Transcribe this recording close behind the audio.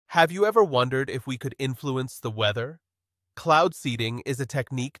Have you ever wondered if we could influence the weather? Cloud seeding is a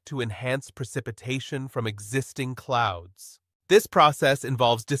technique to enhance precipitation from existing clouds. This process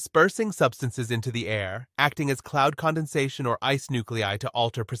involves dispersing substances into the air, acting as cloud condensation or ice nuclei to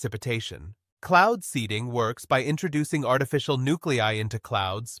alter precipitation. Cloud seeding works by introducing artificial nuclei into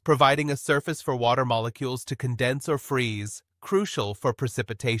clouds, providing a surface for water molecules to condense or freeze, crucial for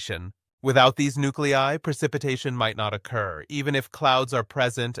precipitation. Without these nuclei, precipitation might not occur, even if clouds are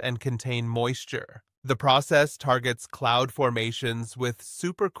present and contain moisture. The process targets cloud formations with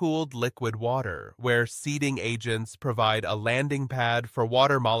supercooled liquid water, where seeding agents provide a landing pad for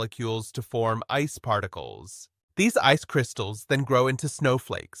water molecules to form ice particles. These ice crystals then grow into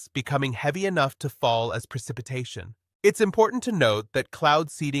snowflakes, becoming heavy enough to fall as precipitation. It's important to note that cloud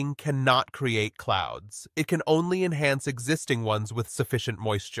seeding cannot create clouds. It can only enhance existing ones with sufficient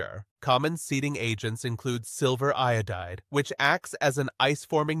moisture. Common seeding agents include silver iodide, which acts as an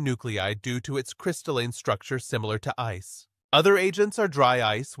ice-forming nuclei due to its crystalline structure similar to ice. Other agents are dry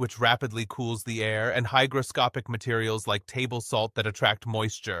ice, which rapidly cools the air, and hygroscopic materials like table salt that attract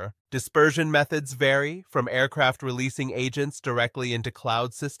moisture. Dispersion methods vary, from aircraft releasing agents directly into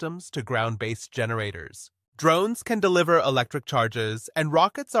cloud systems to ground-based generators. Drones can deliver electric charges, and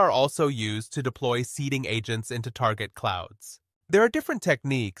rockets are also used to deploy seeding agents into target clouds. There are different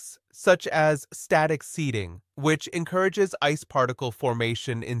techniques, such as static seeding, which encourages ice particle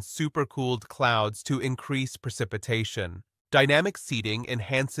formation in supercooled clouds to increase precipitation. Dynamic seeding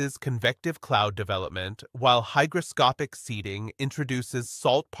enhances convective cloud development, while hygroscopic seeding introduces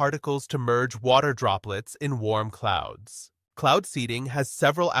salt particles to merge water droplets in warm clouds. Cloud seeding has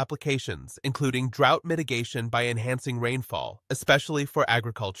several applications, including drought mitigation by enhancing rainfall, especially for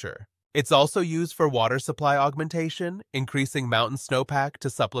agriculture. It's also used for water supply augmentation, increasing mountain snowpack to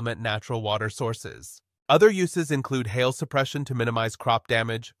supplement natural water sources. Other uses include hail suppression to minimize crop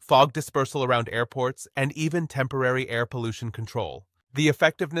damage, fog dispersal around airports, and even temporary air pollution control. The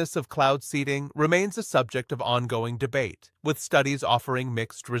effectiveness of cloud seeding remains a subject of ongoing debate, with studies offering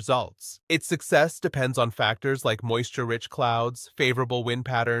mixed results. Its success depends on factors like moisture-rich clouds, favorable wind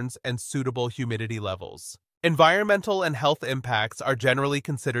patterns, and suitable humidity levels. Environmental and health impacts are generally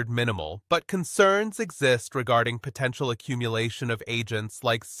considered minimal, but concerns exist regarding potential accumulation of agents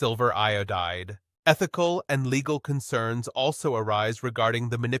like silver iodide. Ethical and legal concerns also arise regarding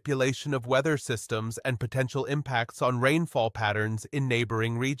the manipulation of weather systems and potential impacts on rainfall patterns in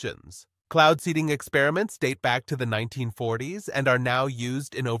neighboring regions. Cloud seeding experiments date back to the 1940s and are now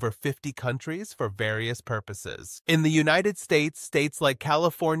used in over 50 countries for various purposes. In the United States, states like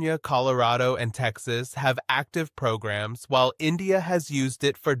California, Colorado, and Texas have active programs, while India has used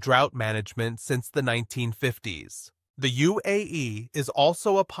it for drought management since the 1950s. The UAE is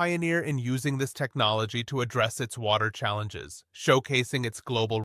also a pioneer in using this technology to address its water challenges, showcasing its global